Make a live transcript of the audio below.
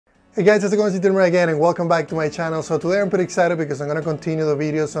Hey guys, it's going to Timur again and welcome back to my channel. So today I'm pretty excited because I'm going to continue the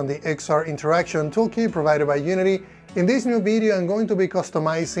videos on the XR Interaction Toolkit provided by Unity. In this new video, I'm going to be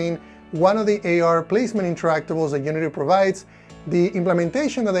customizing one of the AR Placement Interactables that Unity provides. The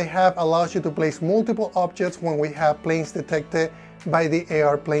implementation that they have allows you to place multiple objects when we have planes detected by the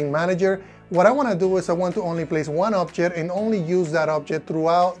AR Plane Manager. What I want to do is I want to only place one object and only use that object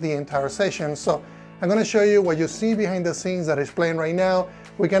throughout the entire session. So I'm going to show you what you see behind the scenes that is playing right now.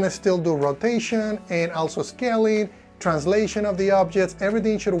 We can still do rotation and also scaling, translation of the objects.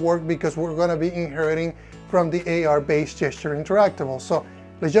 Everything should work because we're going to be inheriting from the ARBaseGestureInteractable. So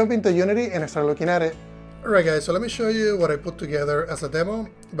let's jump into Unity and start looking at it. Alright guys, so let me show you what I put together as a demo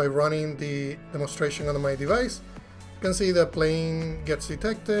by running the demonstration on my device. You can see the plane gets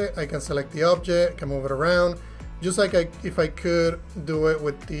detected. I can select the object, can move it around, just like if I could do it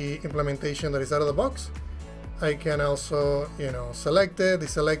with the implementation that is out of the box. I can also, select it,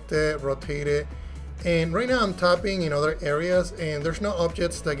 deselect it, rotate it. And right now I'm tapping in other areas and there's no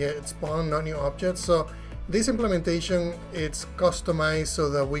objects that get spawned, no new objects. So this implementation, it's customized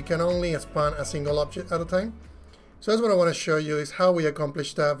so that we can only spawn a single object at a time. So that's what I want to show you is how we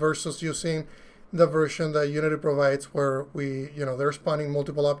accomplish that versus using the version that Unity provides where they're spawning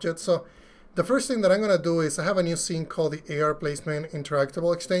multiple objects. So the first thing that I'm going to do is I have a new scene called the AR Placement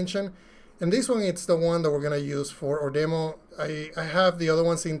Interactable extension. And this one, it's the one that we're going to use for our demo. I have the other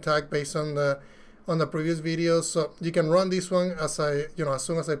ones intact based on the previous videos, so you can run this one as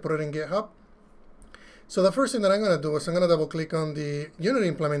soon as I put it in GitHub. So the first thing that I'm going to do is I'm going to double click on the Unity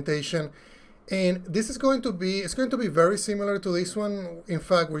implementation, and this is going to be very similar to this one. In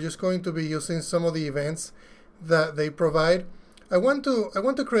fact, we're just going to be using some of the events that they provide. I want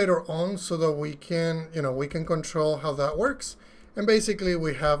to create our own so that we can control how that works. And basically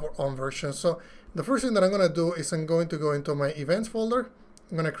we have our own version. So the first thing that I'm going to do is I'm going to go into my events folder.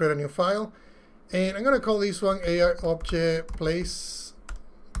 I'm going to create a new file and I'm going to call this one AR Object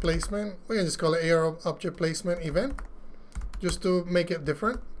Placement. We can just call it AR Object Placement Event just to make it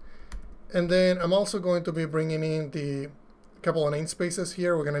different. And then I'm also going to be bringing in the couple of namespaces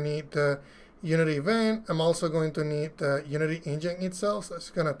here. We're going to need the Unity event. I'm also going to need the Unity engine itself. So it's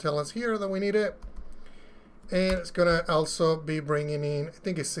going to tell us here that we need it. And it's going to also be bringing in, I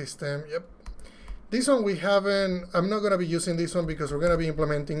think it's system, yep. This one we haven't, I'm not going to be using this one because we're going to be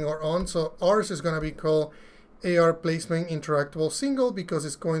implementing our own. So ours is going to be called AR Placement Interactable Single because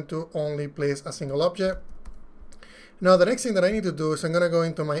it's going to only place a single object. Now the next thing that I need to do is I'm going to go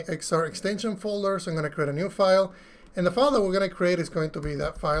into my XR extension folder. So I'm going to create a new file. And the file that we're going to create is going to be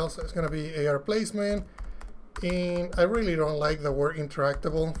that file. So it's going to be AR Placement. And I really don't like the word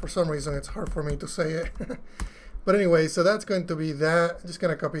interactable. For some reason, it's hard for me to say it. But anyway, so that's going to be that. I'm just going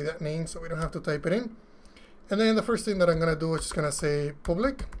to copy that name so we don't have to type it in. And then the first thing that I'm going to do is just going to say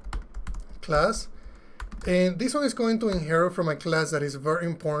public class. And this one is going to inherit from a class that is very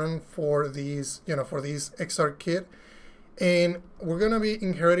important for these, for these XR kit. And we're going to be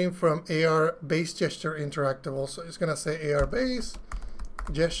inheriting from ARBaseGestureInteractable. So it's going to say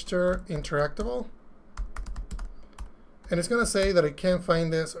ARBaseGestureInteractable. And it's going to say that it can't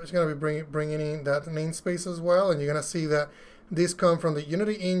find this, so it's going to be bringing in that namespace as well. And you're going to see that this comes from the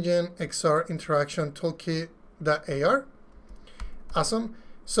Unity Engine XR Interaction Toolkit.ar. Awesome.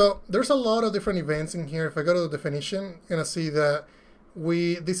 So there's a lot of different events in here. If I go to the definition, you're going to see that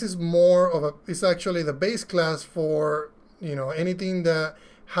this is more of it's actually the base class for anything that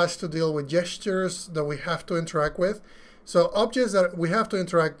has to deal with gestures that we have to interact with. So objects that we have to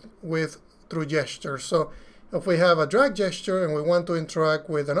interact with through gestures. So if we have a drag gesture and we want to interact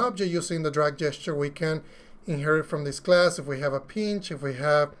with an object using the drag gesture, we can inherit from this class. If we have a pinch, if we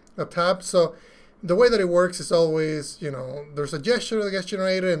have a tap. So the way that it works is always, there's a gesture that gets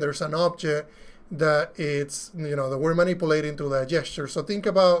generated and there's an object that it's, that we're manipulating through that gesture. So think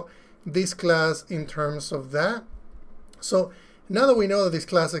about this class in terms of that. So now that we know that this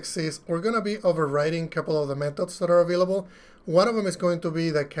class exists, we're going to be overriding a couple of the methods that are available. One of them is going to be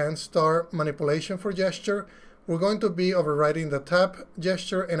the can start manipulation for gesture. We're going to be overriding the tap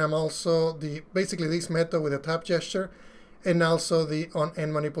gesture, and I'm also basically this method with the tap gesture, and also the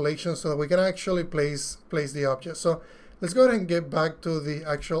on-end manipulation, so that we can actually place the object. So let's go ahead and get back to the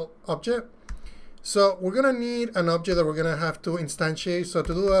actual object. So we're going to need an object that we're going to have to instantiate. So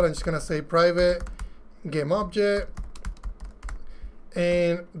to do that, I'm just going to say private game object.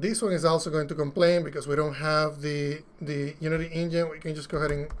 And this one is also going to complain because we don't have the Unity engine. We can just go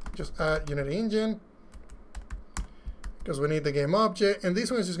ahead and just add Unity engine because we need the game object. And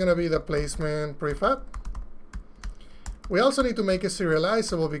this one is just going to be the placement prefab. We also need to make it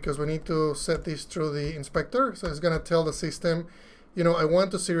serializable because we need to set this through the inspector. So it's going to tell the system I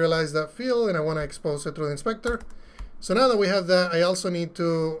want to serialize that field and I want to expose it through the inspector. So now that we have that,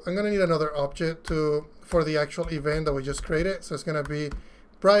 I'm going to need another object for the actual event that we just created. So it's going to be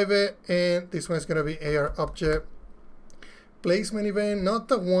private, and this one is going to be AR object placement event, not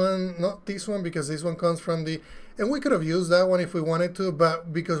this one, because this one comes from and we could have used that one if we wanted to,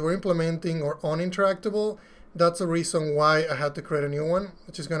 but because we're implementing our own interactable, that's the reason why I had to create a new one,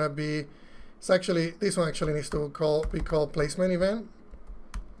 which is going to be, this one actually needs to be called placement event,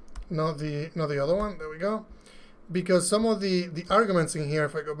 not the other one. There we go. Because some of the arguments in here,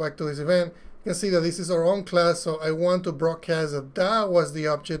 if I go back to this event, you can see that this is our own class, so I want to broadcast that was the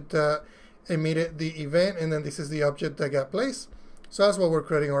object that emitted the event, and then this is the object that got placed. So that's what we're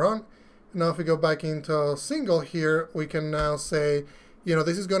creating our own. Now if we go back into single here, we can now say,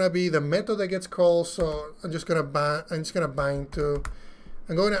 this is going to be the method that gets called. So I'm going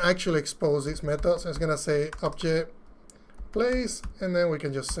to actually expose this method. So it's going to say object place, and then we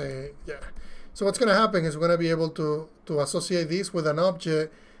can just say, yeah. So what's going to happen is we're going to be able to associate this with an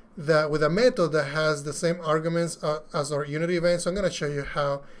object with a method that has the same arguments as our Unity event. So I'm going to show you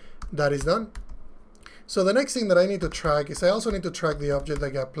how that is done. So the next thing that I need to track is I also need to track the object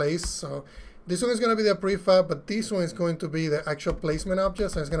that got placed. So this one is going to be the prefab, but this one is going to be the actual placement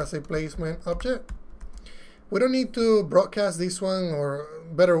object. So it's going to say placement object. We don't need to broadcast this one, or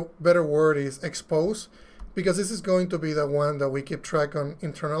better word is expose, because this is going to be the one that we keep track on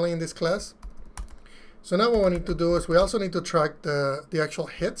internally in this class. So now what we need to do is we also need to track the actual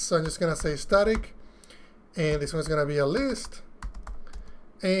hits. So I'm just going to say static, and this one is going to be a list.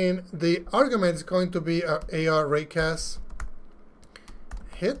 And the argument is going to be our AR raycast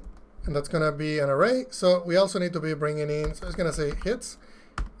hit, and that's going to be an array. So we also need to be bringing in, so it's going to say hits,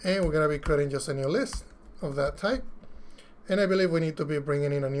 and we're going to be creating just a new list of that type. And I believe we need to be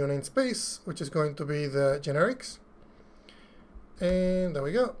bringing in a new namespace, which is going to be the generics. And there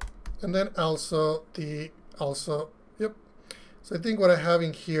we go. And then yep. So I think what I have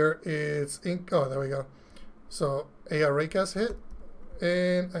in here is, oh, there we go. So AR raycast hit.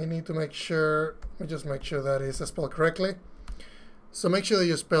 And I need to make sure, just make sure that is spelled correctly. So make sure that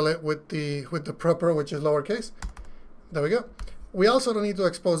you spell it with the proper, which is lowercase. There we go. We also don't need to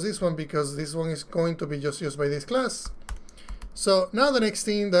expose this one because this one is going to be just used by this class. So now the next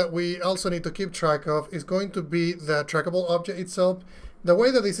thing that we also need to keep track of is going to be the trackable object itself. The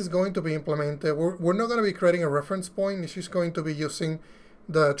way that this is going to be implemented, we're not going to be creating a reference point. It's just going to be using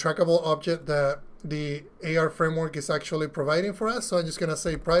the trackable object that the AR framework is actually providing for us. So I'm just going to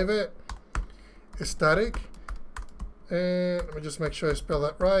say private static, and let me just make sure I spell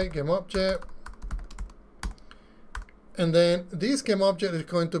that right, game object. And then this game object is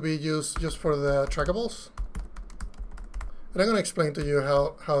going to be used just for the trackables. And I'm going to explain to you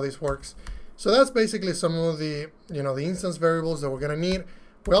how this works. So that's basically some of the the instance variables that we're going to need.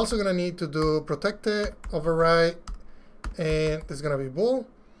 We're also going to need to do protected, override, and this is going to be bool.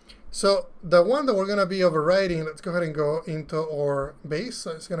 So the one that we're going to be overriding, let's go ahead and go into our base.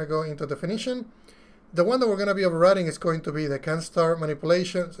 So it's going to go into definition. The one that we're going to be overriding is going to be the can start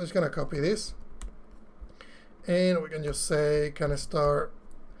manipulation. So it's going to copy this. And we can just say can start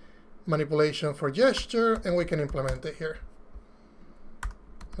manipulation for gesture, and we can implement it here.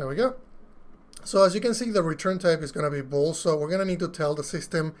 There we go. So as you can see, the return type is going to be bool. So we're going to need to tell the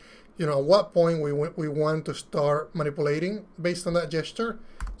system, at what point we want to start manipulating based on that gesture.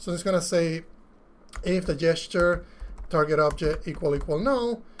 So it's going to say if the gesture target object equal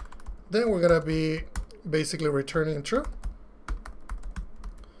null, then we're going to be basically returning true.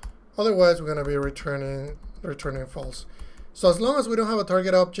 Otherwise, we're going to be returning false. So as long as we don't have a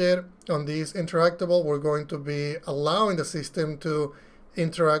target object on this interactable, we're going to be allowing the system to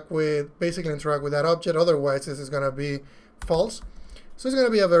basically interact with that object. Otherwise, this is going to be false. So it's going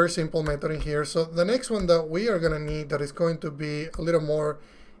to be a very simple method in here. So the next one that we are going to need that is going to be a little more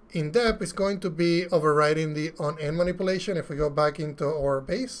in depth is going to be overriding the on-end manipulation. If we go back into our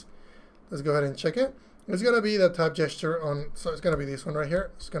base, let's go ahead and check it. It's going to be the type gesture on, so it's going to be this one right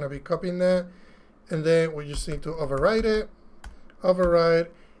here. It's going to be copying that. And then we just need to override it,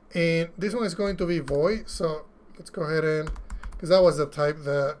 and this one is going to be void. So let's go ahead and, because that was the type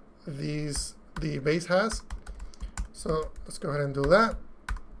that the base has. So let's go ahead and do that.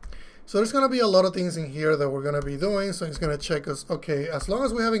 So there's going to be a lot of things in here that we're going to be doing. So it's going to check us, okay, as long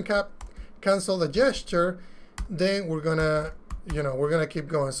as we haven't canceled the gesture, then we're going to keep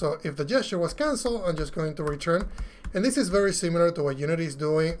going. So if the gesture was canceled, I'm just going to return. And this is very similar to what Unity is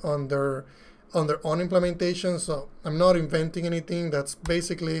doing on their own implementation. So I'm not inventing anything. That's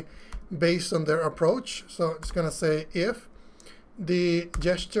basically based on their approach. So it's going to say if the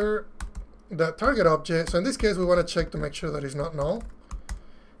gesture the target object. So in this case, we want to check to make sure that it's not null.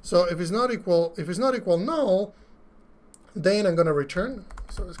 So if it's not equal null, then I'm going to return.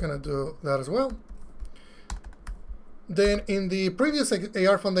 So it's going to do that as well. Then in the previous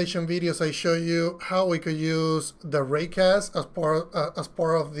AR Foundation videos, I show you how we could use the raycast as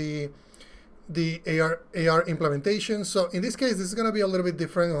part of the AR implementation. So in this case, this is going to be a little bit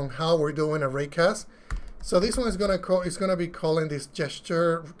different on how we're doing a raycast. So this one is going to be calling this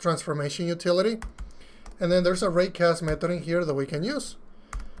gesture transformation utility, and then there's a raycast method in here that we can use.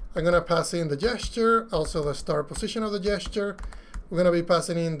 I'm going to pass in the gesture, also the start position of the gesture. We're going to be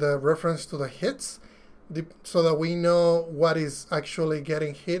passing in the reference to the hits, so that we know what is actually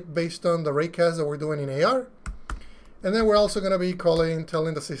getting hit based on the raycast that we're doing in AR. And then we're also going to be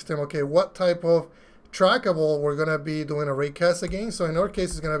telling the system, okay, what type of trackable we're going to be doing a raycast against. So in our case,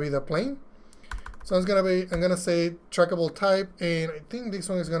 it's going to be the plane. So I'm going to say trackable type, and I think this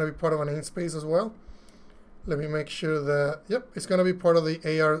one is going to be part of a namespace as well. Let me make sure that, yep, it's going to be part of the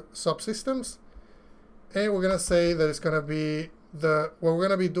AR subsystems. And we're going to say that it's going to be what we're going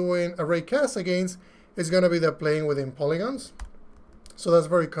to be doing a raycast against is going to be the plane within polygons. So that's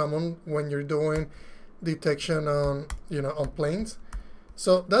very common when you're doing detection on, on planes.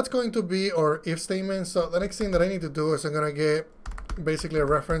 So that's going to be our if statement. So the next thing that I need to do is I'm going to get basically a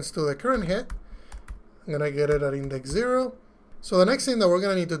reference to the current hit. I'm going to get it at index 0. So the next thing that we're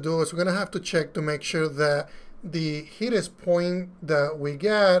going to need to do is we're going to have to check to make sure that the highest point that we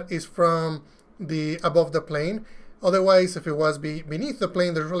get is from above the plane. Otherwise, if it was beneath the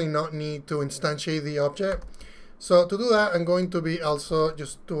plane, there's really no need to instantiate the object. So to do that, I'm going to be also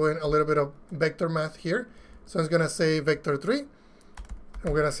just doing a little bit of vector math here. So I'm going to say vector3, and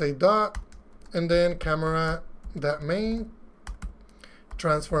we're going to say dot, and then camera.main,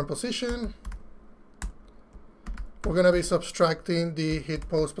 transform position. We're going to be subtracting the hit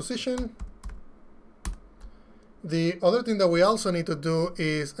pose position. The other thing that we also need to do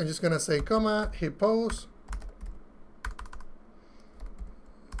is I'm just going to say comma, hit pose.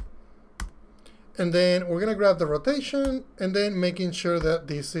 And then we're going to grab the rotation and then making sure that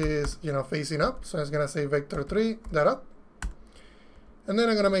this is, facing up. So I'm just going to say vector3, that up. And then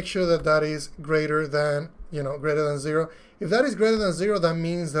I'm going to make sure that that is greater than 0. If that is greater than 0, that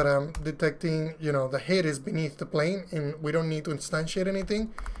means that I'm detecting, the hit is beneath the plane and we don't need to instantiate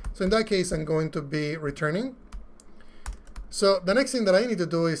anything. So in that case, I'm going to be returning. So the next thing that I need to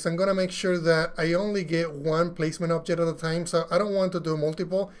do is I'm going to make sure that I only get one placement object at a time. So I don't want to do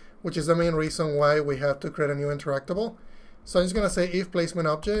multiple, which is the main reason why we have to create a new interactable. So I'm just going to say if placement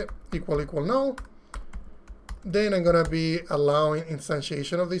object equal null. Then I'm going to be allowing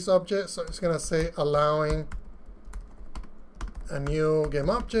instantiation of this object. So it's going to say allowing a new game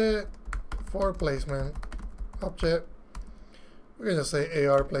object for placement object. We're going to say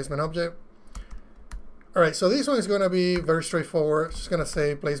AR placement object. All right, so this one is going to be very straightforward. It's just going to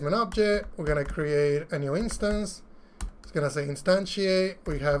say placement object. We're going to create a new instance. It's going to say instantiate.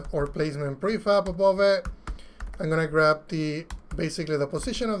 We have our placement prefab above it. I'm going to grab basically the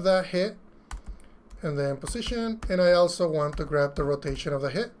position of that hit, and then position. And I also want to grab the rotation of the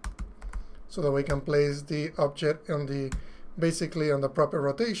hit so that we can place the object on basically on the proper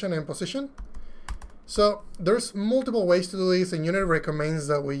rotation and position. So there's multiple ways to do this, and Unity recommends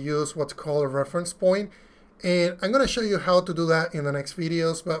that we use what's called a reference point. And I'm going to show you how to do that in the next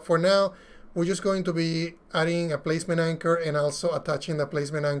videos. But for now, we're just going to be adding a placement anchor and also attaching the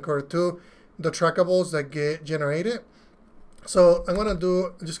placement anchor to the trackables that get generated. So I'm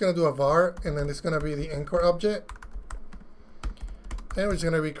just going to do a var, and then it's going to be the anchor object. And we're just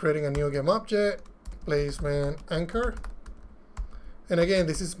going to be creating a new game object, placement anchor. And again,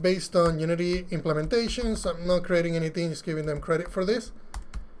 this is based on Unity implementation, so I'm not creating anything, just giving them credit for this.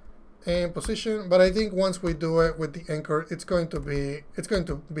 And position, but I think once we do it with the anchor, it's going to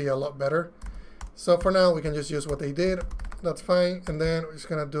be a lot better. So for now, we can just use what they did. That's fine. And then we're just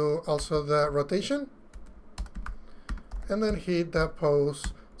gonna do also the rotation, and then hit that pose.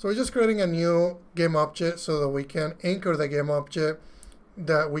 So we're just creating a new game object so that we can anchor the game object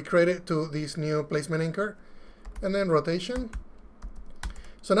that we created to this new placement anchor, and then rotation.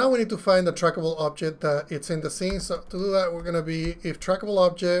 So now we need to find the trackable object that it's in the scene. So to do that, we're going to be if trackable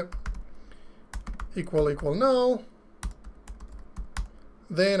object equal null.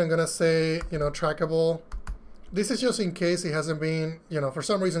 Then I'm going to say, trackable. This is just in case it hasn't been, for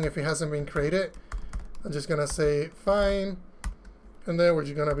some reason, if it hasn't been created. I'm just going to say find. And then we're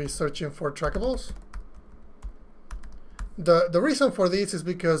just going to be searching for trackables. The reason for this is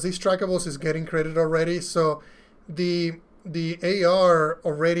because these trackables is getting created already. So the AR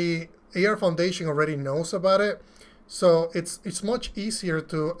Foundation already knows about it. So it's much easier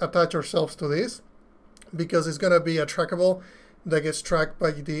to attach ourselves to this because it's going to be a trackable that gets tracked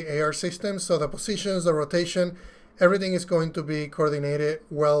by the AR system. So the positions, the rotation, everything is going to be coordinated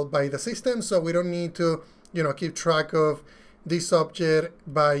well by the system. So we don't need to, keep track of this object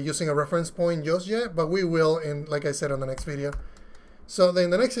by using a reference point just yet, but we will in, like I said, on the next video. So then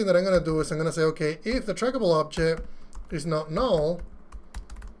the next thing that I'm going to do is I'm going to say, okay, if the trackable object is not null,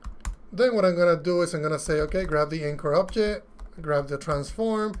 then what I'm going to do is I'm going to say, okay, grab the anchor object, grab the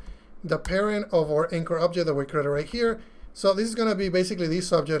transform, the parent of our anchor object that we created right here. So this is going to be basically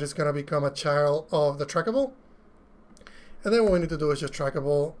this object is going to become a child of the trackable. And then what we need to do is just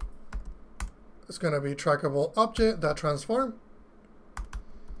trackable. It's going to be trackable object that transform.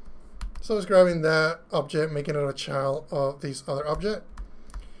 So it's grabbing that object, making it a child of this other object.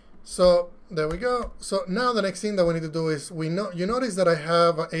 So there we go. So now the next thing that we need to do is you notice that I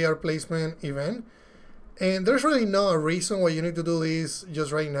have an AR placement event. And there's really no reason why you need to do this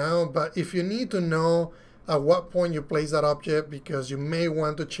just right now. But if you need to know at what point you place that object, because you may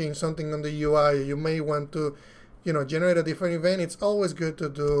want to change something on the UI, you may want to generate a different event, it's always good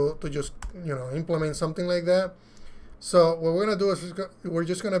to just implement something like that. So what we're going to do is we're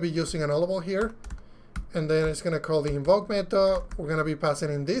just going to be using an nullable here, and then it's going to call the invoke method. We're going to be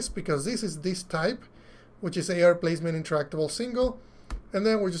passing in this because this is this type, which is AR Placement Interactable Single. And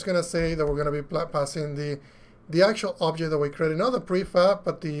then we're just going to say that we're going to be passing the actual object that we created, not the prefab,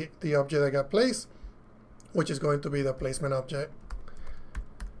 but the object that got placed, which is going to be the placement object.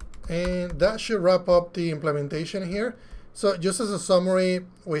 And that should wrap up the implementation here. So just as a summary,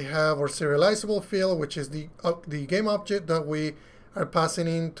 we have our serializable field, which is the game object that we are passing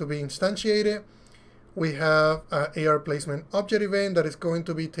in to be instantiated. We have an AR placement object event that is going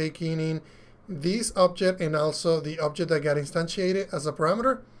to be taking in this object and also the object that got instantiated as a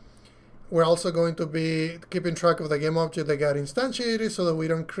parameter. We're also going to be keeping track of the game object that got instantiated so that we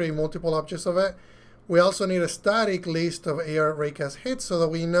don't create multiple objects of it. We also need a static list of AR raycast hits so that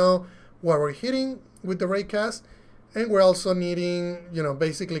we know what we're hitting with the raycast. And we're also needing,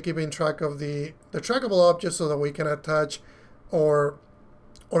 basically keeping track of the trackable object so that we can attach our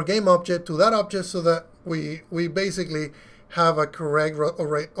game object to that object so that we basically have a correct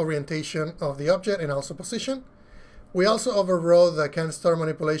orientation of the object and also position. We also overrode the can start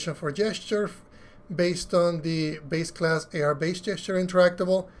manipulation for gesture based on the base class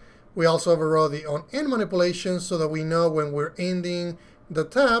ARBaseGestureInteractable. We also overrode the on-end manipulation so that we know when we're ending the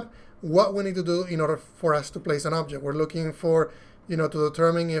tab what we need to do in order for us to place an object. We're looking for, to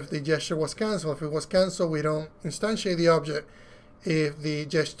determine if the gesture was canceled. If it was canceled, we don't instantiate the object. If the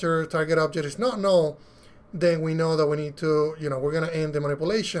gesture target object is not null, then we know that we need to, we're going to end the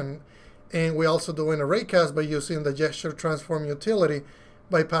manipulation. And we're also doing a raycast by using the gesture transform utility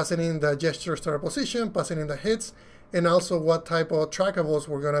by passing in the gesture start position, passing in the hits, and also what type of trackables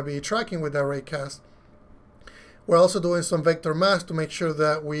we're going to be tracking with that raycast. We're also doing some vector mask to make sure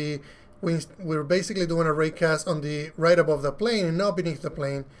that we're basically doing a raycast on the right above the plane and not beneath the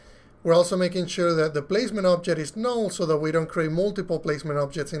plane. We're also making sure that the placement object is null so that we don't create multiple placement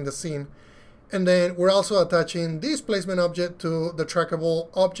objects in the scene. And then we're also attaching this placement object to the trackable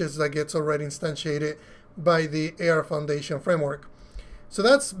objects that gets already instantiated by the AR Foundation framework. So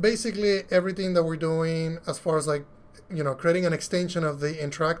that's basically everything that we're doing as far as creating an extension of the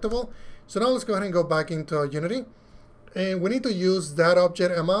interactable. So now let's go ahead and go back into Unity. And we need to use that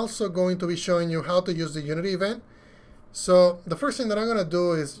object. I'm also going to be showing you how to use the Unity event. So the first thing that I'm going to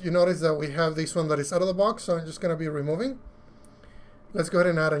do is, you notice that we have this one that is out of the box. So I'm just going to be removing. Let's go ahead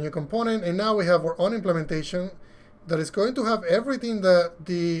and add a new component. And now we have our own implementation that is going to have everything that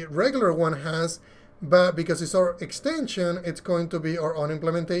the regular one has. But because it's our extension, it's going to be our own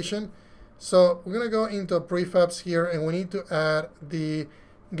implementation. So we're going to go into prefabs here, and we need to add the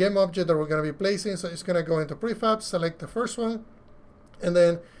game object that we're going to be placing. So it's going to go into prefab, select the first one, and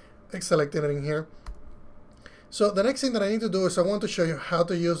then select it in here. So the next thing that I need to do is I want to show you how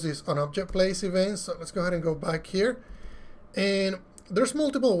to use this on object place events. So let's go ahead and go back here. And there's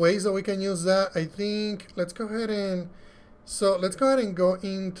multiple ways that we can use that. I think let's go ahead and go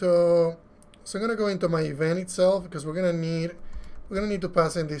into. So I'm going to go into my event itself because we're going to need to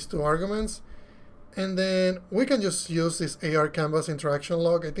pass in these two arguments. And then we can just use this AR canvas interaction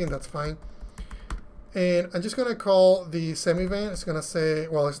log. I think that's fine. And I'm just going to call the same event. It's going to say,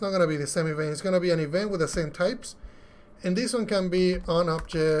 well, it's not going to be the same event. It's going to be an event with the same types. And this one can be on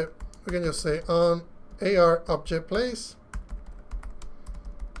object. We can just say on AR object place.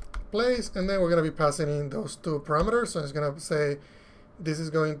 And then we're going to be passing in those two parameters. So it's going to say, this is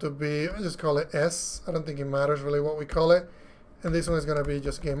going to be, I'll just call it S. I don't think it matters really what we call it. And this one is going to be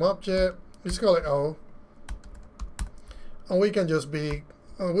just game object. Just call it O. and we can just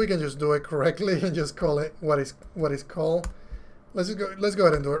do it correctly and just call it what is called. Let's go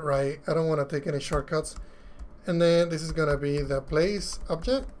ahead and do it right. I don't want to take any shortcuts. And then this is gonna be the place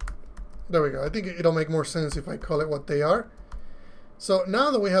object. There we go. I think it'll make more sense if I call it what they are. So now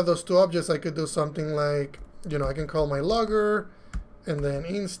that we have those two objects, I could do something like, you know, I can call my logger and then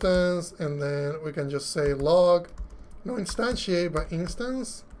instance, and then we can just say log, no instantiate, but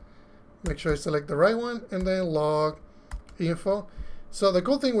instance. Make sure I select the right one, and then log info. So the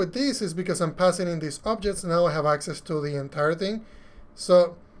cool thing with this is because I'm passing in these objects, now I have access to the entire thing.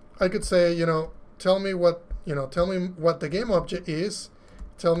 So I could say, you know, tell me what the game object is,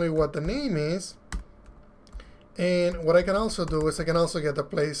 tell me what the name is, and what I can also do is I can also get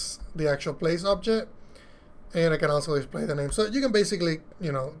the actual place object, and I can also display the name. So you can basically,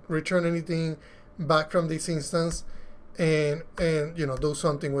 you know, return anything back from this instance and you know, do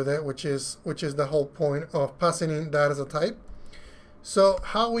something with it, which is the whole point of passing in that as a type. So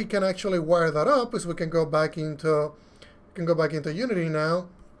how we can actually wire that up is we can go back into Unity now,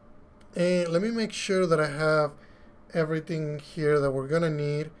 and let me make sure that I have everything here that we're gonna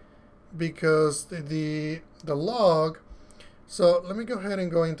need, because the log. So let me go ahead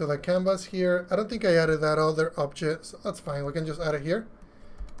and go into the canvas here. I don't think I added that other object, so that's fine. We can just add it here.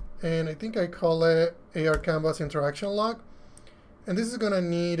 And I think I call it AR Canvas Interaction Log. And this is gonna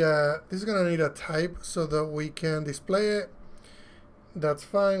need a type so that we can display it. That's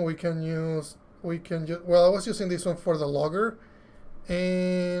fine. Well, I was using this one for the logger.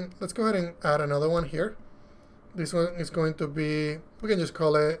 And let's go ahead and add another one here. This one is going to be, we can just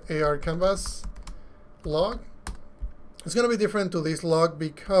call it AR Canvas Log. It's going to be different to this log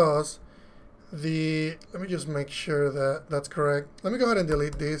because let me just make sure that that's correct. Let me go ahead and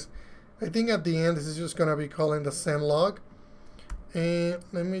delete this. I think at the end, this is just going to be calling the send log. And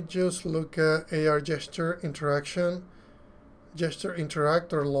let me just look at AR Gesture Interactor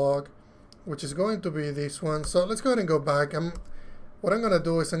log, which is going to be this one. So let's go ahead and go back. What I'm going to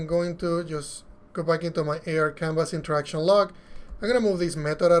do is I'm going to just go back into my AR Canvas Interaction log. I'm going to move this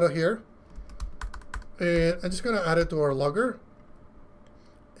method out of here. And I'm just going to add it to our logger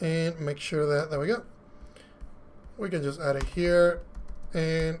and make sure that, there we go. We can just add it here.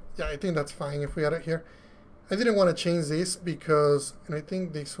 And yeah, I think that's fine if we add it here. I didn't want to change this because, and I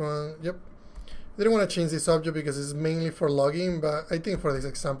think this one, yep. I didn't want to change this object because it's mainly for logging, but I think for this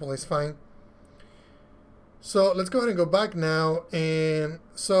example it's fine. So let's go ahead and go back now. And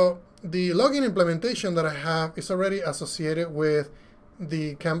so the login implementation that I have is already associated with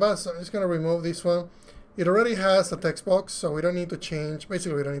the canvas. So I'm just going to remove this one. It already has a text box, so we don't need to change.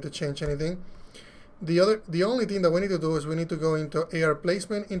 Basically, we don't need to change anything. The only thing that we need to do is we need to go into AR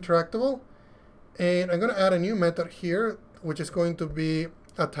Placement Interactable, and I'm going to add a new method here, which is going to be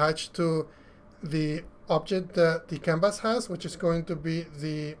attached to the object that the canvas has, which is going to be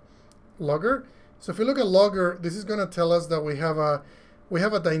the logger. So if you look at logger, this is going to tell us that we have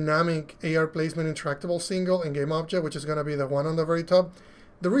a dynamic AR Placement Interactable Single in game object, which is going to be the one on the very top.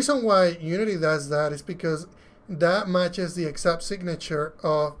 The reason why Unity does that is because that matches the exact signature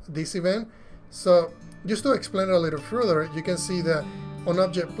of this event. So just to explain it a little further, you can see that on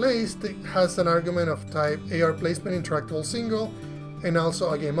object placed, it has an argument of type AR Placement Interactable Single and also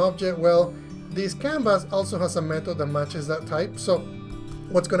a game object. Well, this canvas also has a method that matches that type. So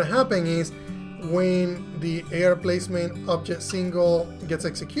what's going to happen is when the AR Placement Object Single gets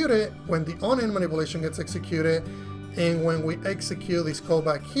executed, when the on-end manipulation gets executed, and when we execute this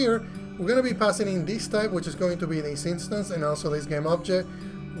callback here, we're going to be passing in this type, which is going to be this instance and also this game object.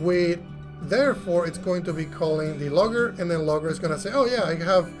 Therefore, it's going to be calling the logger, and then logger is going to say, oh yeah, I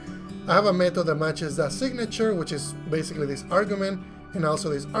have a method that matches that signature, which is basically this argument and also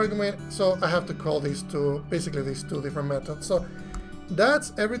this argument. So I have to call these two, basically these two different methods. So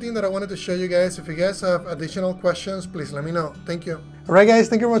that's everything that I wanted to show you guys. If you guys have additional questions, please let me know. Thank you. Alright guys,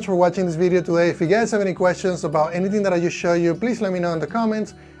 thank you very much for watching this video today. If you guys have any questions about anything that I just showed you, please let me know in the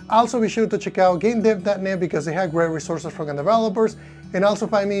comments. Also be sure to check out GameDev.net because they have great resources from developers. And also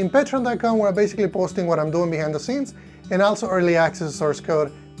find me in Patreon.com where I'm basically posting what I'm doing behind the scenes and also early access source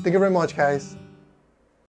code. Thank you very much guys.